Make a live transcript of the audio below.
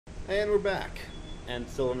And we're back. And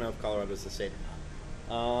still don't know if Colorado's a state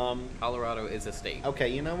or not. Colorado is a state. Okay,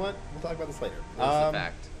 you know what? We'll talk about this later. That's a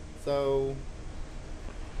fact. So...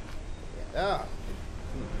 Yeah.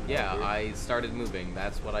 Yeah, I started moving.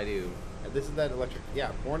 That's what I do. This is that electric...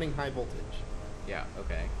 Yeah, warning high voltage. Yeah,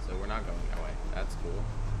 okay. So we're not going that way. That's cool.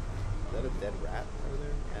 Is that a dead rat over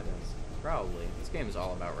there? Yeah, it is. Probably. This game is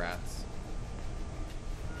all about rats.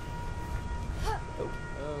 Oh.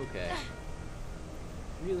 Okay.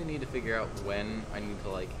 Really need to figure out when I need to,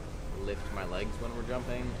 like, lift my legs when we're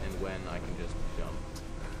jumping and when I can just jump.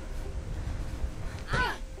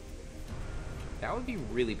 That would be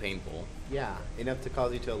really painful. Yeah, enough to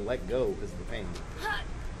cause you to let go because of the pain. I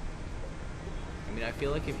mean, I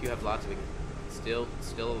feel like if you have lots of... Still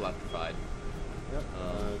electrified. Yep.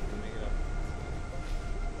 Can make it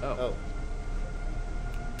up. Oh.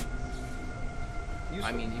 Useful.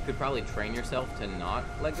 I mean, you could probably train yourself to not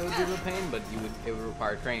let go due to the pain, but it would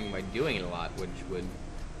require training by doing it a lot, which would...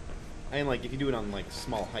 I mean, like, if you do it on, like,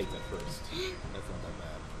 small height at first, that's not that bad.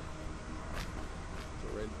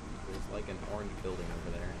 There's like an orange building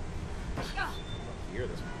over there. Hear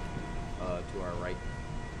this one. To our right.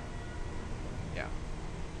 Yeah.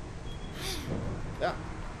 Yeah.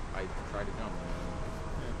 I tried to jump.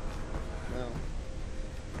 Yeah. No.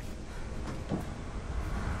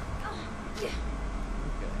 Okay.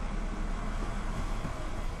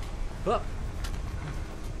 Up.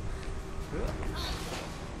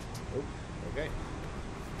 Oh, okay.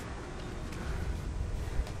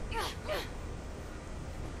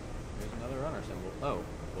 There's another runner symbol. Oh,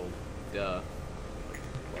 well, duh.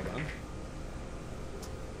 Well done.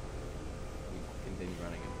 We continue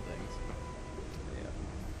running into things. Yeah.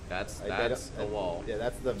 That's a wall. Yeah,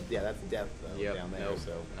 that's death Yep, down there. nope,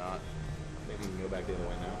 So not. maybe we can go back the other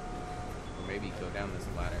way now. Or maybe go down this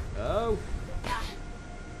ladder. Oh!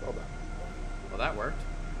 Well done. Well, that worked.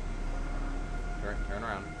 Turn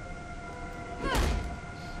around.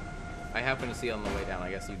 I happened to see on the way down. I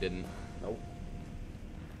guess you didn't. Nope.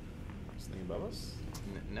 Something above us?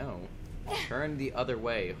 No. Turn the other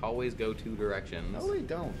way. Hallways go two directions. No, they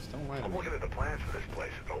don't. Don't lie to I'm me. looking at the plans for this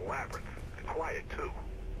place. It's a labyrinth. And quiet, too.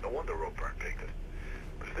 No wonder Ropeburn picked it.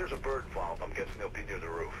 But if there's a bird involved, I'm guessing they'll be near the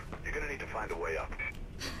roof. You're gonna need to find a way up.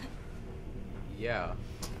 Yeah.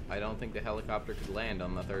 I don't think the helicopter could land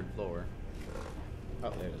on the third floor. Oh,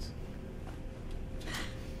 there it is.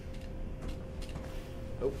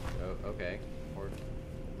 Oh, okay. Or,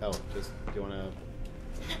 Oh, just, do you want to...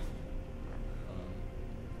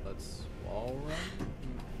 let's wall run?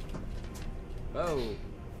 Oh!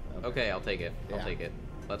 Okay, I'll take it. Yeah. I'll take it.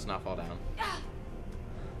 Let's not fall down.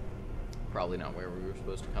 Probably not where we were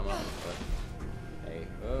supposed to come up, but... Hey,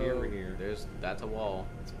 Oh, here we're here. That's a wall.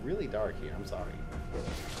 It's really dark here. I'm sorry.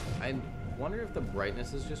 I wonder if the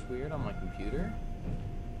brightness is just weird on my computer?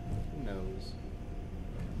 Who knows?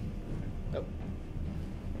 Oh.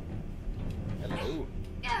 Hello.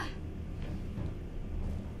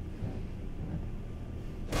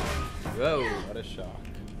 Whoa! What a shock.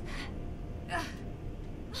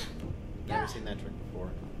 Never seen that trick before.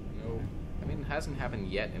 No. I mean, it hasn't happened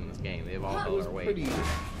yet in this game. They've all It held was our weight. pretty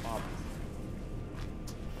obvious.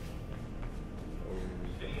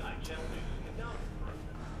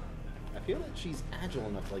 I feel that she's agile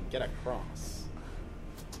enough to, like, get across.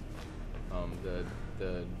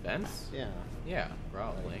 The vents? Yeah. Yeah,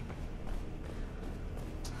 probably.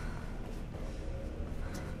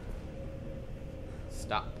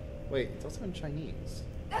 Stop. Wait, it's also in Chinese.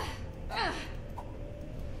 Let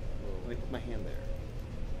me put my hand there.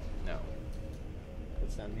 No.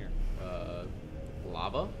 What's down here?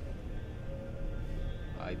 Lava?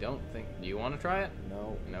 I don't think... Do you want to try it?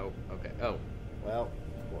 No. Nope. Okay. Oh. Well,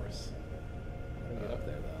 of course. I can get up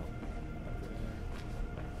there, though.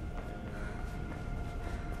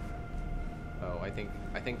 Oh, I think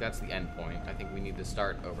that's the end point. I think we need to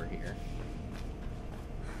start over here.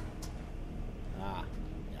 Ah,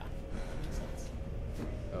 yeah. That makes sense.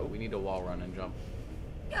 Oh, we need to wall run and jump.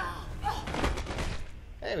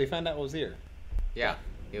 Hey, we found out what was here. Yeah,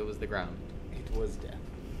 it was the ground. It was death.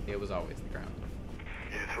 It was always the ground.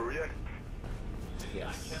 You through yet?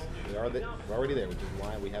 Yes. We're already there, which is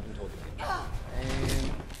why we haven't told you.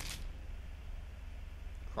 And...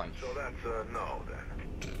 Crunch. So that's a no, then.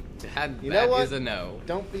 That You know what? is a no.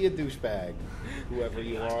 Don't be a douchebag, whoever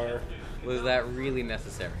you are. Was that really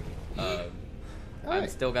necessary? I'm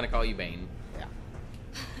Alright. still gonna call you Bane.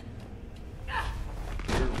 Yeah.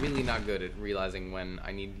 You're really not good at realizing when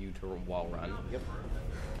I need you to wall run. Yep.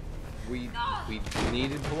 We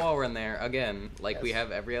needed to wall run there again, like we Yes.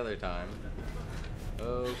 have every other time.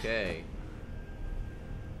 Okay.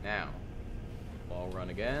 Now, wall run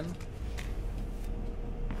again.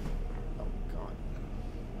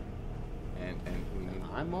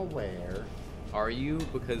 I'm aware. Are you?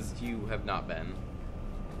 Because you have not been.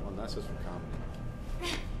 Well, that's just for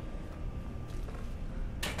comedy.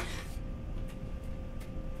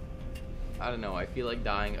 I don't know. I feel like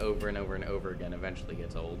dying over and over and over again eventually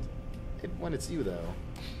gets old. When it's you, though.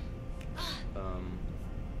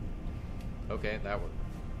 Okay, that worked.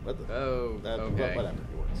 What the? Oh, okay. Whatever,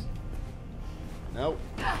 it works. Nope.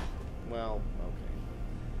 Well,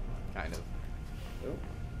 okay. Kind of. Oh.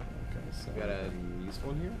 Okay, so Gotta- are you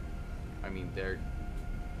useful in here? I mean, they're...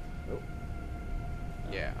 Nope.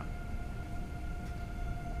 No. Yeah.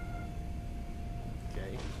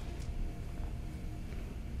 Okay.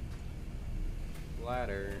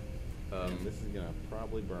 Ladder. And this is gonna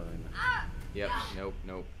probably burn. Yep. Nope,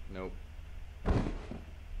 nope, nope.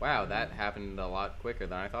 Wow, that happened a lot quicker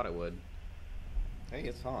than I thought it would. Hey,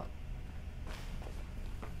 it's hot.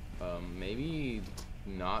 Maybe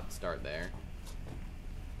not start there.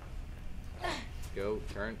 Go,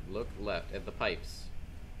 turn, look left at the pipes.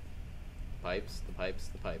 Pipes, the pipes,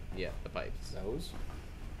 the pipe. Yeah, the pipes. Those?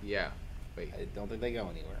 Yeah. Wait, I don't think they go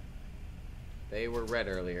anywhere. they were red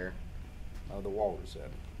earlier. Oh, the walrus said.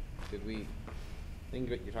 Did we I think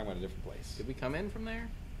you're talking about a different place. did we come in from there?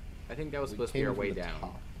 I think that was We supposed to be came our from way the down.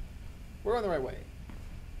 top. We're on the right way.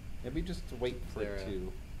 Maybe just wait for there it a-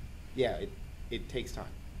 to. Yeah, it takes time.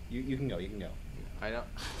 You can go. You can go. I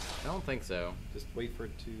don't think so. Just wait for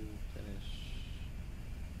it to finish.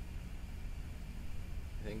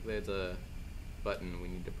 I think there's a button we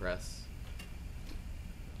need to press.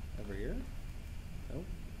 Over here? Nope.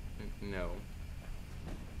 No.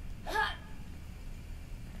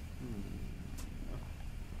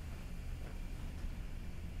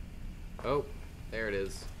 Oh, there it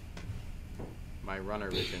is. My runner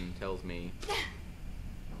vision tells me.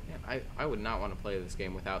 Man, I would not want to play this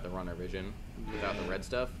game without the runner vision, without the red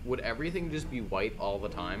stuff. Would everything just be white all the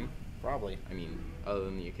time? Probably. I mean, other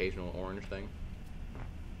than the occasional orange thing.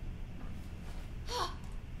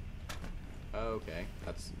 Okay,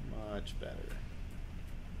 that's, Much better.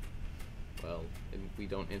 well, we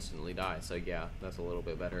don't instantly die, so yeah, that's a little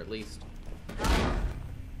bit better at least.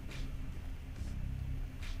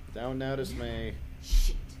 Don't notice me.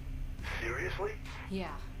 Shit. Seriously? Yeah.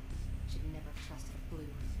 Should never have trusted a blue.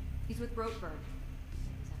 He's with Ropeburn.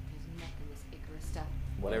 He's after his neck in this Icarus stuff.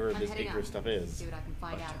 Whatever I'm this heading Icarus out. stuff is. See what I can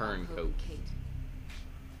find A out about Hope turncoat. and Kate.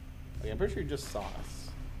 Like, I'm pretty sure you just saw us.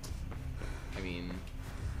 I mean,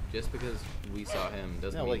 just because we saw him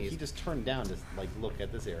doesn't No, mean like he's... he just turned down to like look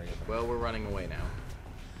at this area. Well, we're running away now.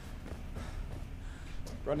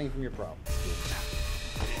 Running from your problem.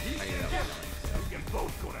 I knew that was coming, You can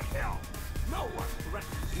both go to hell. No one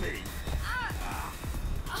threatens me.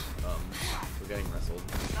 so... we're getting wrestled.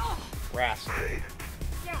 Rascal. Hey,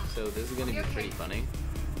 So this is gonna be pretty funny.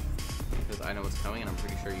 Because I know what's coming and I'm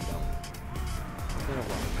pretty sure you don't.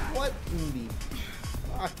 What in the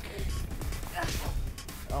fuck?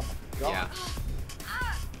 Oh my god.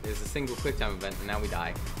 Yeah. There's a single quick time event and now we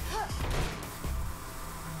die.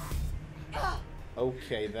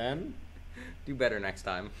 Okay then. Do better next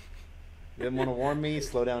time. You didn't want to warn me.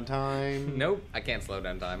 Slow down time. Nope, I can't slow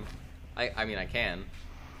down time. I mean I can.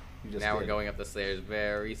 You just Now we're did. going up the stairs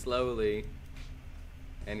very slowly.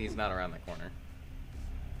 And he's not around the corner.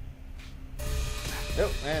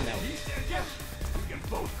 Nope. And now. you can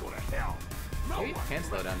both go to hell. No Maybe you one can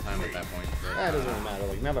slow down time at that point. But, That doesn't really matter.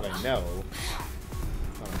 Like now that I know.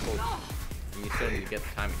 It's not important. you still need to get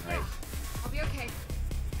the timing right. I'll be okay.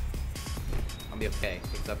 I'll be okay,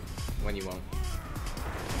 except when you won't.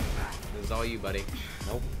 This is all you, buddy.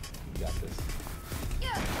 Nope. You got this.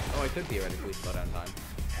 Oh, I could theoretically slow down time.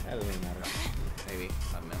 That doesn't even matter. Maybe.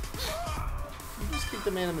 I don't know. You just kick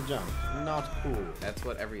the man in the junk. Not cool. That's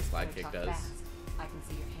what every slide Better kick talk does. fast. I can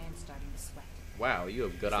see your hands starting to sweat. Wow, you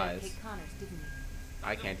have good Said eyes. Kate Connors, didn't you?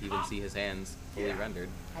 I can't even see his hands fully rendered.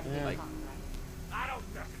 Had to Yeah. be Like- Connor, right? I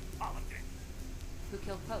don't mess with politics. Who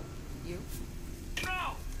killed Pope? You?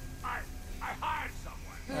 No! I hired someone.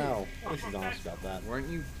 Ow. At least he's honest about that. Weren't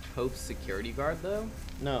you Pope's security guard, though?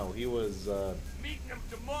 No, he was Meeting him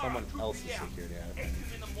tomorrow. someone 2 else's p.m. security, I Meet think.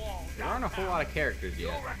 him in the mall. There aren't a whole lot of characters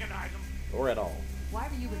You'll yet. recognize him. Or at all. Why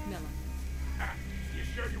were you with Miller? You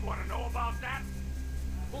sure you want to know about that?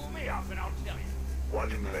 Pull me up and I'll tell you. Watch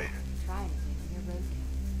him, face. Try anything on your road.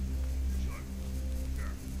 Sure.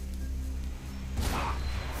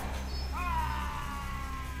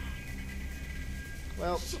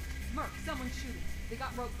 Well, Shit! Merc, someone's shooting. They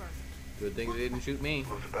got Ropeburn. Good thing they didn't shoot me.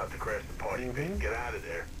 Who's about to crash the party, Mhm. Get out of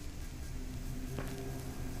there.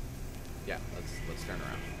 Yeah, let's turn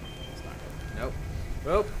around. Let's not go. Nope.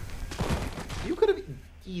 Nope. you could have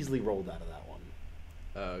easily rolled out of that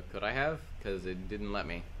one. Could I have? Because it didn't let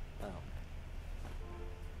me. Oh.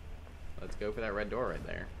 Let's go for that red door right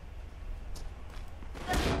there.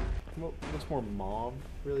 Well, looks more mauve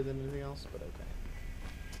really than anything else, but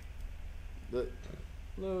okay.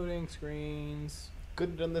 Loading screens. Could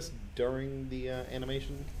have done this during the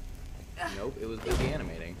animation. Nope, it was busy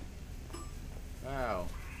animating. Wow.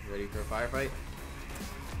 Ready for a firefight?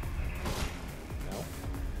 No.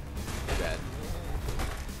 Too bad.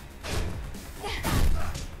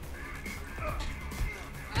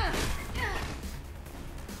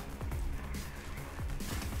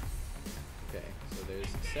 Okay, so there's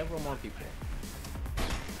several more people.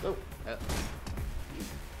 Oh.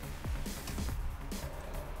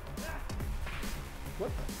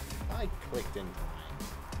 What the? I clicked in time.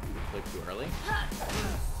 You clicked too early?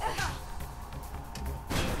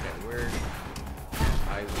 Okay,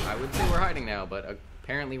 I would say we're hiding now, but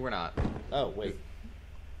apparently we're not. Oh, wait.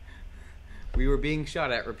 We were being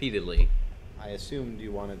shot at repeatedly. I assumed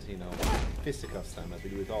you wanted to, fisticuffs them as we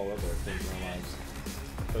do with all other things in our lives.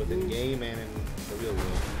 Both in game and in the real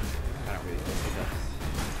world. I don't really fisticuffs.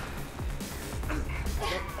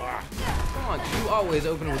 Come on, you always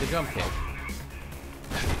open with a jump kick.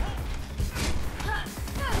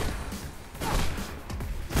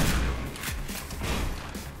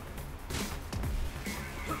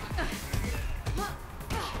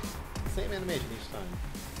 Same animation each time.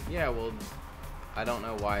 Yeah, well, I don't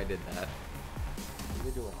know why I did that.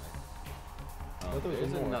 Neither do I. Oh,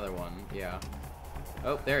 there's another one. Yeah.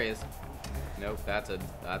 Oh, there he is. Nope, that's an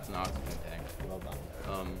oxygen tank. Well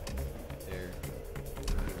done. There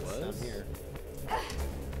he was. Down here.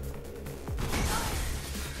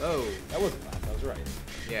 Oh. That wasn't bad. That was right.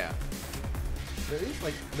 Yeah. There is,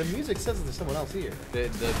 the music says that there's someone else here. The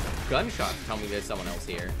gunshots tell me there's someone else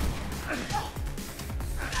here.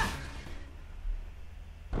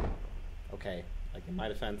 Okay. In my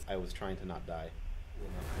defense, I was trying to not die.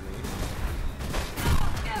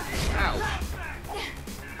 Ow.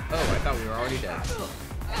 Oh, I thought we were already dead.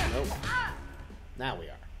 Nope. Now we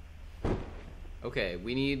are. Okay,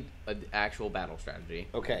 we need an actual battle strategy.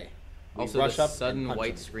 Okay. We Also, rush the up sudden and punch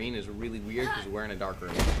white him. screen is really weird because we're in a dark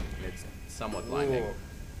room. And it's somewhat blinding. Whoa.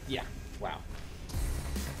 Yeah. Wow.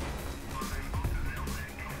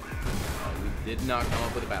 We did not come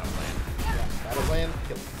up with a battle plan. Yeah. Battle plan,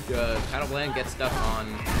 kill him. Battle plan, get stuff on.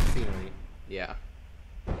 Scenery. Yeah.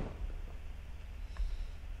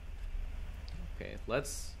 Okay,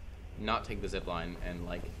 let's not take the zip line and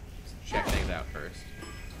check things out first.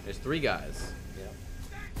 There's 3 guys. Yeah.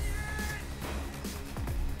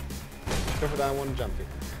 Go for that one, jump kick.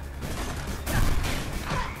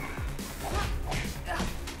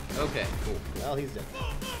 Okay, cool. Well, he's dead.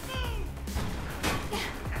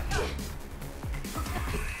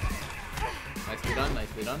 Nicely done,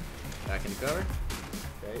 nicely done. Back in cover.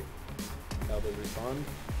 Okay. Elbow respawn.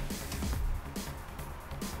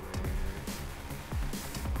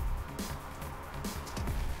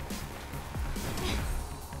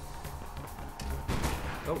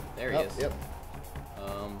 Oh, there he is. Yep.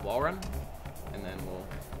 Wall run, and then we'll.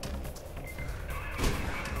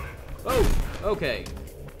 Oh, okay.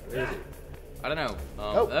 Where is he? I don't know.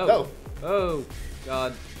 Oh.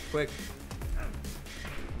 God, quick.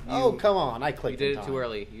 Oh, come on! I You clicked. did in it too time.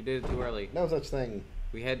 early. You did it too early. No such thing.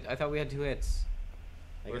 I thought we had 2 hits.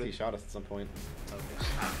 I guess he shot us at some point. Okay.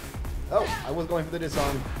 Oh, I was going for the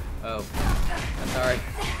disarm. Oh, that's all right.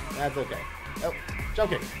 That's okay. Oh,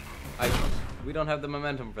 jump kick. We don't have the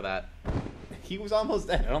momentum for that. He was almost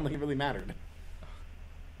dead. I don't think it really mattered.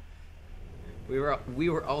 We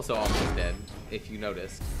were also almost dead, if you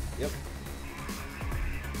noticed. Yep.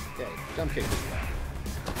 Okay, jump kick this guy.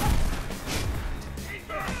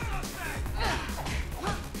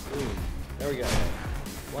 Boom. There we go.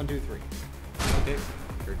 1, 2, 3. Okay.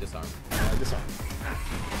 Or disarm. Disarm.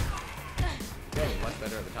 Okay, much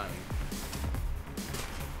better at the timing.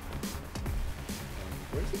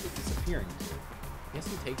 Where does he keep disappearing to? Yes,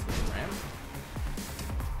 he takes this ramp.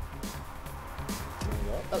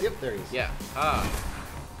 Oh, yep, there he is. Yeah. Ah.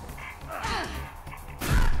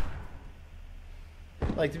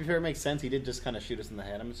 To be fair, it makes sense. He did just kind of shoot us in the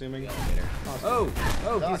head, I'm assuming. The elevator. Awesome.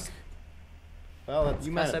 Oh, Duck. he's, Well, that's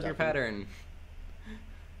you messed kinda up your ducky. pattern.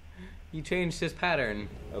 You changed his pattern.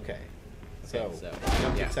 Okay. So, Okay, so,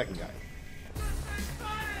 jump yeah. kick second guy.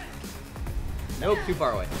 Nope, too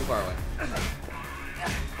far away. Too far away.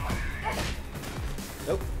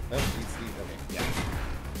 Nope. Nope. He's okay. Yeah.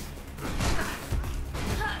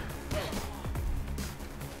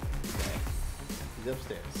 He's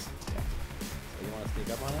upstairs. Yeah. So you want to sneak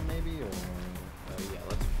up on him, maybe, or? Yeah.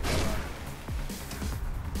 Let's.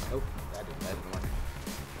 Oh, that didn't work.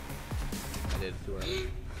 I did it too early.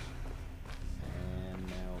 And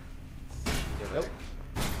now. Get Nope. there.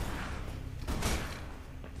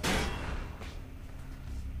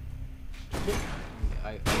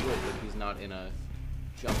 in a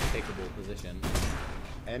jump takeable position.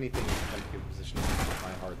 Anything in a jump position is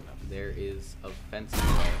not hard enough. There is a fence in the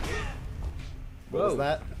way. What was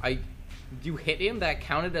that? You hit him? That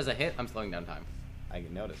counted as a hit? I'm slowing down time. I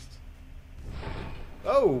noticed.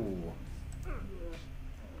 Oh!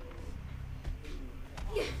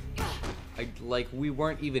 We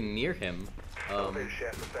weren't even near him. Elevator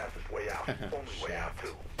shaft the fastest way out. Only way out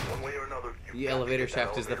too. One way or another. The elevator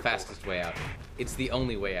shaft is the fastest way out. It's the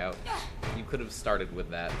only way out. You could have started with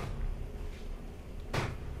that.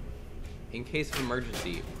 In case of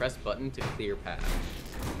emergency, press button to clear path.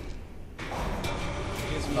 In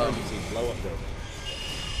case of emergency, blow up building.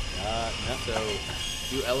 No. So,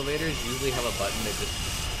 do elevators usually have a button that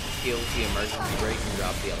just kills the emergency brake and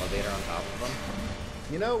drops the elevator on top of them?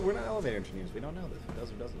 You know, we're not elevator engineers. We don't know this. Who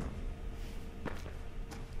does or doesn't?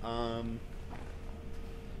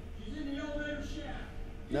 She's in the elevator shaft.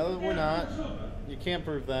 No, we're not. You can't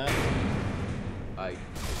prove that. I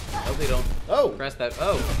hope they don't press that.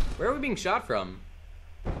 Oh, where are we being shot from?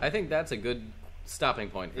 I think that's a good stopping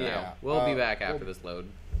point for now. We'll be back after this load.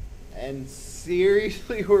 And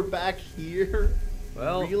seriously, we're back here?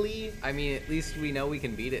 Well, really? I mean, at least we know we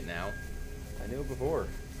can beat it now. I knew it before.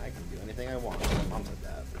 I can do anything I want. Mom said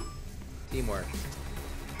that. Teamwork.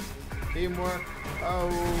 Teamwork. Oh.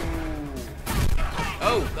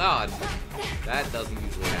 Oh, God. That doesn't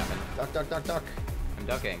usually happen. Duck, duck, duck, duck. I'm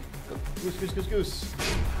ducking. Goose, goose, goose, goose.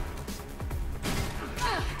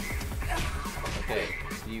 Okay,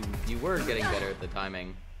 you were getting better at the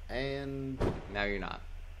timing. And Now you're not.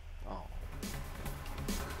 oh.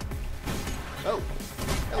 Oh.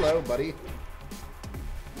 Hello, buddy.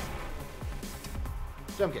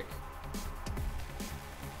 Jump kick.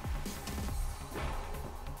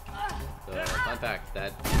 So, fun fact,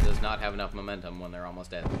 that does not have enough momentum when they're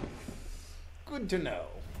almost dead. Good to know.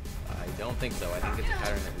 I don't think so. I think it's a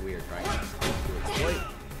pattern that we are trying to exploit.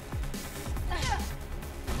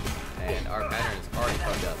 And our pattern is already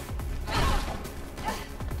fucked up.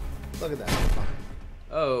 Look at that.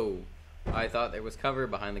 Oh, I thought there was cover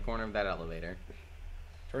behind the corner of that elevator.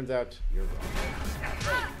 Turns out you're wrong.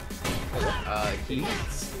 He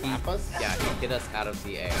Slap us? Yeah, he hit us out of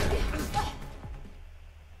the air.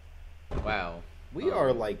 Wow. We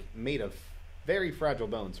are like made of very fragile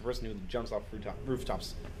bones. A person who jumps off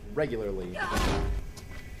rooftops regularly.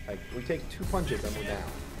 Like, we take 2 punches and we're down.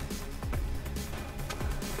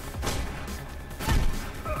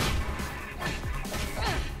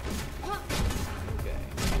 Okay.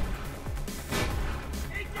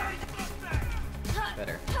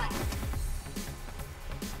 Better.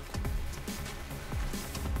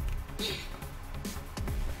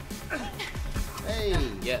 Hey!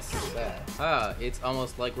 Yes. It's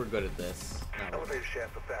almost like we're good at this. Elevator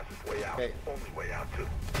shaft the fastest way out. Okay. Only way out too.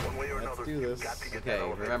 One way or Let's another. do You've this. got to get that Okay,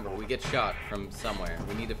 elevator remember, we moving. get shot from somewhere.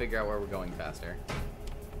 We need to figure out where we're going faster.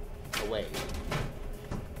 Away.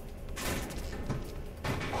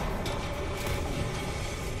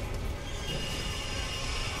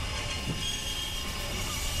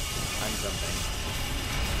 I'm jumping.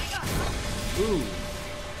 Ooh.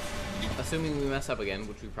 Assuming we mess up again,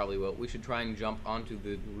 which we probably will, we should try and jump onto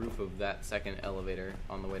the roof of that second elevator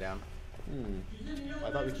on the way down.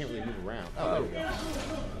 I thought we can't really move around. Oh, there we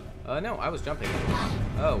go. No, I was jumping.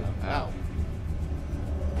 Oh, ow.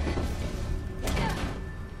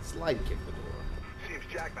 Slide kick the door. Seems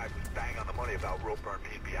Jackknife was bang on the money about Ropeburn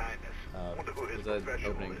being behind this. Wonder who his There's an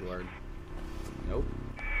professional opening is. to our... Nope.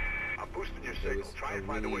 I'm boosting your It signal. was Try and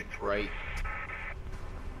find a way really through. bright.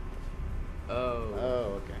 Oh.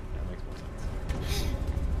 Oh, okay. That makes more sense.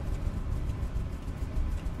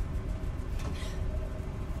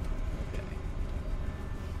 Okay.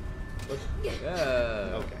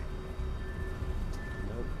 Yeah. Okay.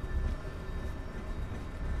 Nope.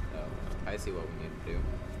 Oh, I see what we need to do.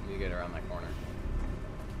 We need to get around that corner.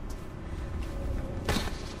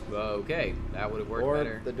 Okay, that would have worked Or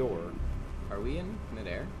better. the door. Are we in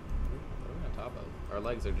midair? What are we on top of? Our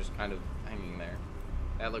legs are just kind of hanging there.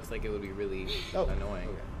 That looks like it would be really annoying.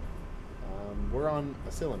 Okay. We're on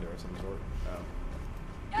a cylinder of some sort. Oh.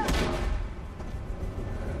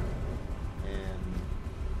 And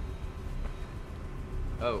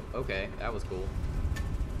Oh, okay. That was cool.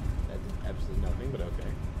 that did absolutely nothing, but okay.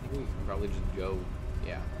 I think we can probably just go.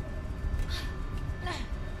 Yeah.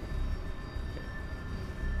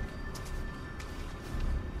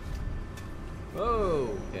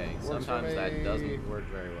 Oh, okay. Sometimes that doesn't work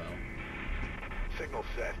very well. Signal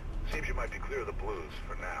set. Seems you might be clear of the blues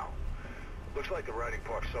for now. Looks like the Riding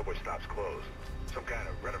Park subway stop's closed. Some kind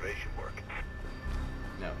of renovation work.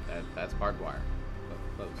 No, that's barbed wire.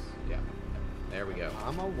 Close. Yeah. There we go.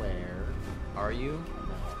 I'm aware. Are you?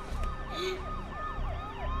 No.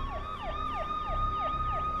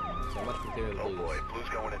 So much for clear the Oh blues. boy, Blue's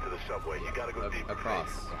going into the subway. You gotta go deeper.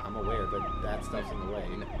 Across. I'm aware, but that stuff's in the way.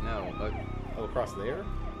 No, but Oh, across there?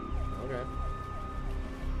 Okay.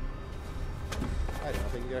 I don't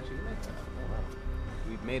think you could actually make that. Oh, wow.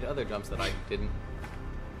 we've made other jumps that I didn't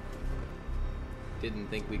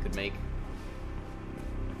think we could make.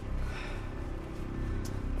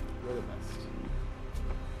 You're the best.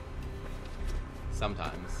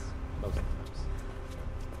 Sometimes. Most of the times.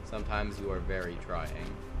 Sometimes you are very trying.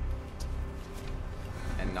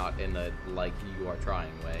 And not in the like you are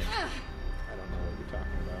trying way. I don't know what you're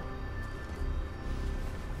talking about.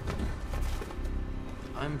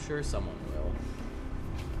 I'm sure someone will.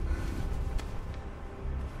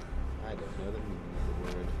 I don't know the meaning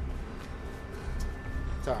of the word.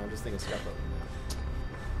 Sorry, I'm just thinking Scott Pilgrim.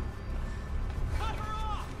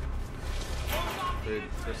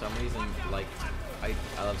 For some reason, like, I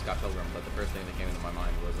love Scott Pilgrim, but the first thing that came into my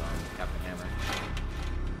mind was Captain Hammer.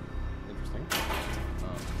 Interesting.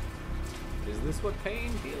 Is this what pain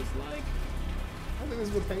feels like? I think this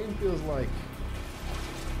is what pain feels like.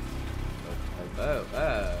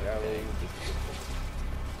 Okay.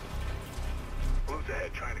 Blue's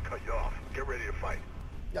ahead trying to cut you off. Get ready to fight.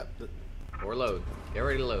 Yep. Or load. Get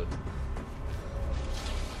ready to load.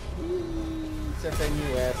 Surfing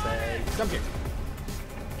USA. Come here.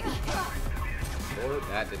 Or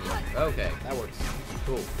that didn't work. Okay. That works.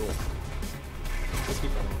 Cool. Just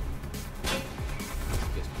keep running.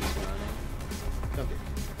 Just keep running. Come here.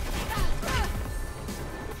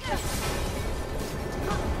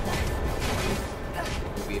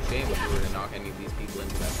 It would be a shame if we were to knock any of these people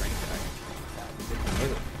into that train track.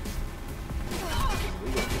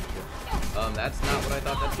 That's not what I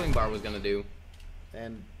thought that swing bar was gonna do.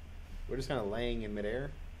 And we're just kind of laying in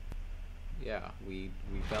midair. Yeah, we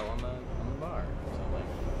fell on the bar or something.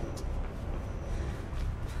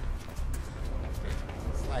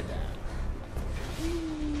 Slide down.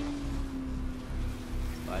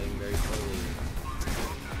 Sliding very slowly.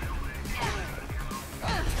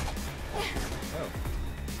 Oh,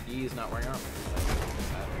 he's not wearing armor.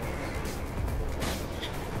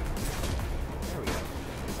 There we go.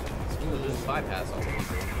 We'll just bypass all the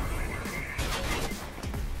people.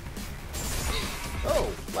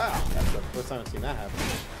 Oh, wow. That's the first time I've seen that happen.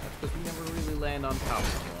 That's because we never really land on top of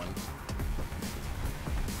someone.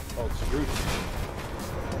 Oh, it's Groot.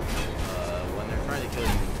 When they're trying to kill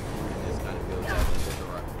you, this kind of goes out with the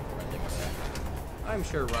running around. I'm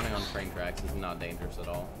sure running on train tracks is not dangerous at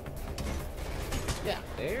all. Yeah.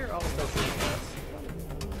 They're also shooting us.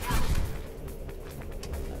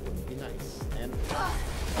 That would be nice. And what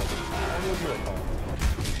would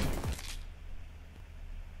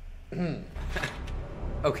you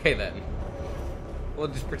call Okay then. We'll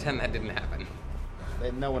just pretend that didn't happen.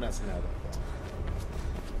 it? No one has to know that.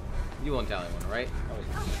 You won't tell anyone, right?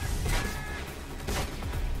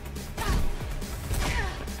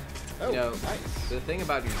 Oh, You know, nice. the thing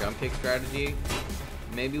about your jump kick strategy,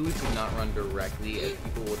 maybe we should not run directly at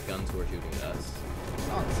people with guns who are shooting at us.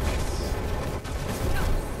 Nonsense.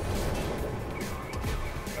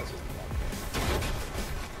 That's just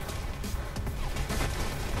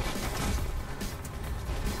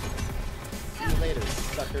see you later,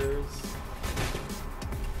 suckers.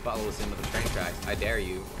 Follow us into the train tracks. I dare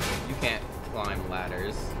you. You can't climb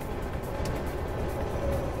ladders.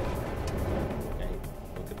 Okay,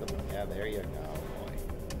 look at the... Yeah, there you go, boy.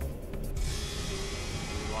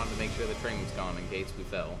 We wanted to make sure the train was gone in case we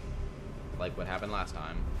fell. Like what happened last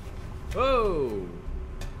time. Whoa!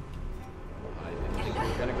 I didn't think we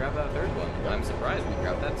were gonna grab that third one. I'm surprised we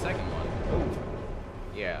grabbed that second one.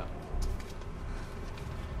 Oh, Yeah.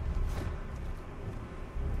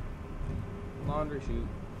 Laundry chute.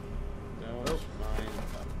 no, mine.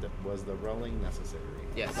 Was the rolling necessary?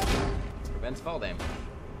 Yes. Prevents fall damage.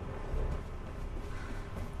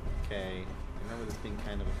 Okay, I remember this being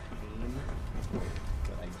kind of a pain,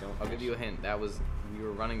 but I don't... I'll give you a hint. That was, we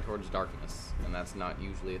were running towards darkness, and that's not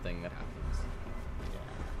usually a thing that happens. Yeah.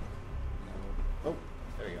 No. Oh,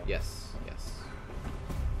 there you go. Yes, yes.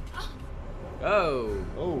 Oh!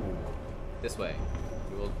 Oh. This way.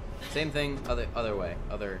 We will. Same thing. Other way.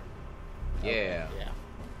 Other. Yeah. Yeah.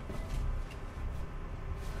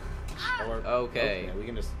 Or, Okay. We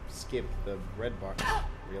can just skip the red bar.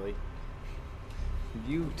 Really?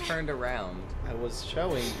 You turned around. I was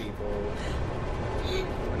showing people.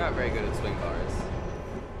 We're not very good at swing bars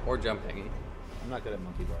or jumping. I'm not good at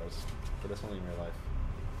monkey bars, but that's only in real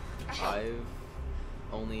life. I've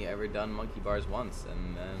only ever done monkey bars once,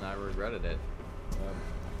 and then I regretted it.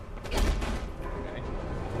 Okay.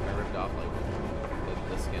 I ripped off like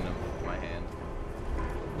the skin of my hand.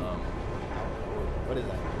 What is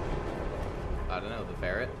that? I don't know, the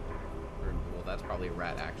ferret? Or, well, that's probably a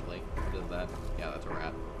rat, actually. What is that? Yeah, that's a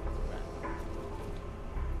rat.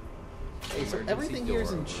 Hey, so Emergency everything here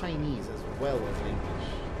is in door. Chinese as well as in English.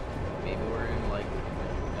 Maybe we're in, like,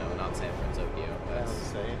 no, not San Francisco. I That's, would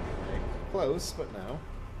say, like, close, but no.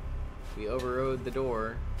 we overrode the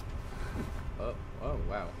door. Oh,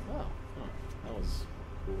 wow. Oh, huh. That was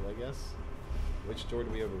cool, I guess. Which door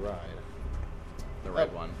do we override? The red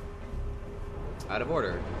Oh. one. Out of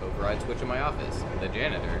order. Override switch in my office. The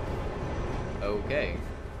janitor. Okay.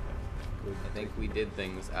 Good. I think we did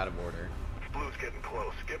things out of order. Blue's getting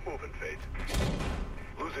close. Get moving, Faith.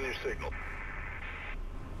 Losing your signal.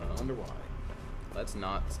 I wonder why. Let's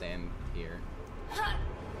not stand here.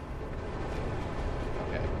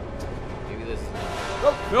 Okay. Maybe this.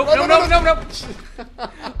 No,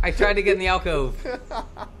 No! I tried to get in the alcove.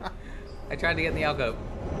 I tried to get in the alcove.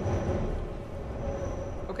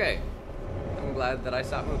 Okay. I'm glad that I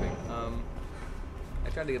stopped moving. I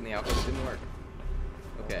tried to get in the alcove, it didn't work.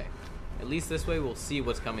 Okay. At least this way we'll see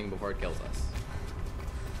what's coming before it kills us.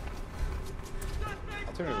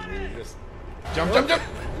 Alternatively, we just jump.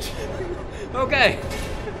 Okay.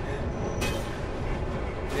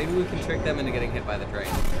 Maybe we can trick them into getting hit by the train.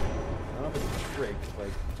 I don't know if it's a trick.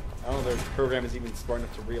 Like, I don't know if their program is even smart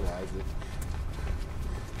enough to realize it.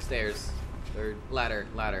 Stairs. Or ladder.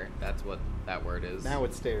 Ladder. That's what that word is. Now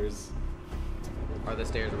it's stairs. Are the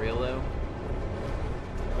stairs real though?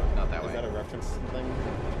 Not that Is way. that a reference thing?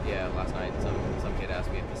 Yeah, last night some kid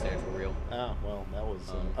asked me if the stairs were real. Oh, well, that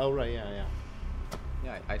was... Um, oh, right, yeah.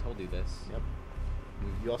 Yeah, I told you this. Yep.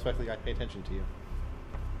 You also actually got to pay attention to you.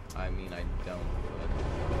 I mean, I don't. But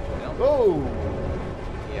I don't. Whoa!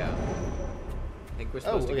 Yeah. I think we're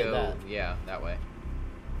supposed to look at go. that. Yeah, that way.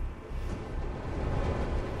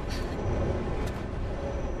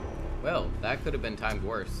 Well, that could have been timed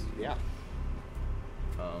worse. Yeah.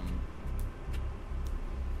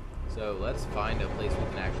 So let's find a place we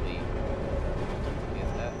can actually get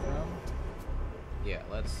that from. Yeah,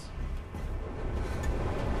 let's.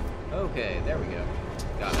 Okay, there we go.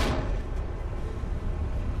 Got it.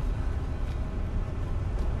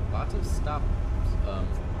 Lots of stops.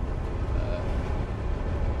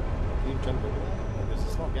 You jump over that. There's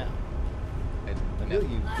a small gap. I feel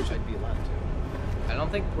you should be allowed to. I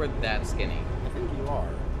don't think we're that skinny. I think you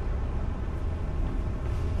are.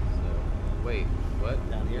 So, wait, what?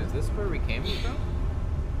 Down here? Is this where we came from?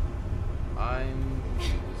 I'm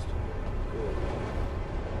confused. Good.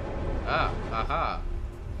 Ah, haha.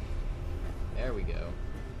 There we go.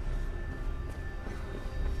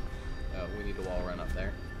 Oh, we need a wall run up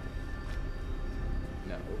there.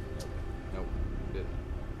 No. Nope. Good.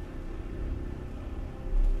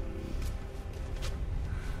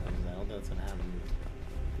 I don't think that's gonna happen.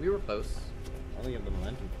 We were close. I don't think you have the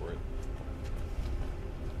momentum for it.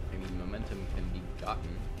 I mean, momentum can be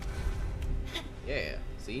gotten. Yeah,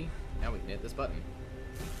 see? Now we can hit this button.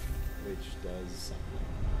 Which does something.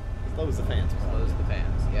 Slows the fans. Close the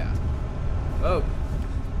fans, yeah. Oh!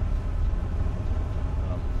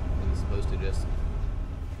 Are we supposed to just...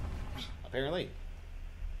 Apparently.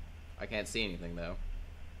 I can't see anything, though.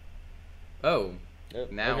 Oh. Oh,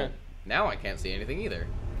 Now... okay. Now I can't see anything either.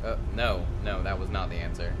 No, that was not the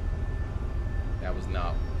answer. That was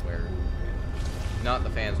not where... Not the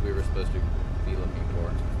fans we were supposed to be looking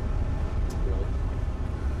for.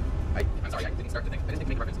 I'm sorry, I didn't start to think. I didn't think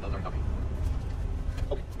to make a reference to those already talking.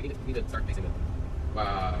 Okay, we need to start facing it. Hold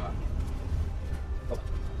on.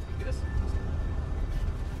 Do this.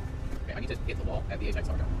 Okay, I need to hit the wall at the apex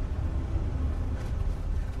arc.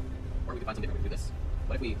 Or we could find some different way to do this.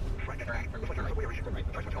 What if we turn right?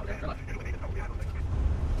 Turn left.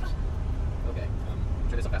 Okay, I'm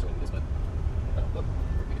sure there's some faster way to do this, but look,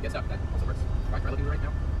 we can get stuck. That also works. Try looking right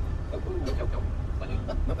now. Go. Slightly.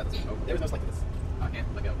 No, that doesn't. Oh, there's no slide to this. I can't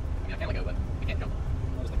let go. I mean, I can let go, but I can't jump.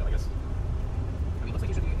 I'll just let go, I guess. I mean, it looks like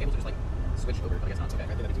you should be able to just like switch over, but I guess not. Okay, I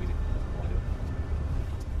think that'd be too easy. I don't want to do it.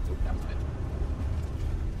 Oh, that was not it.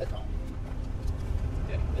 That's all.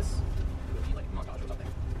 Okay, this will be like montage or something.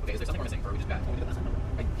 Okay, is there something we're missing, or are we just bad?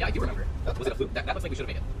 Yeah, I do remember. Was it a fluke? That looks like we should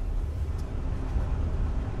have made it.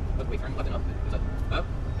 Oh, wait, turn left and up. There's a... Oh,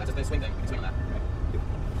 that's just a swing thing. We can swing on that.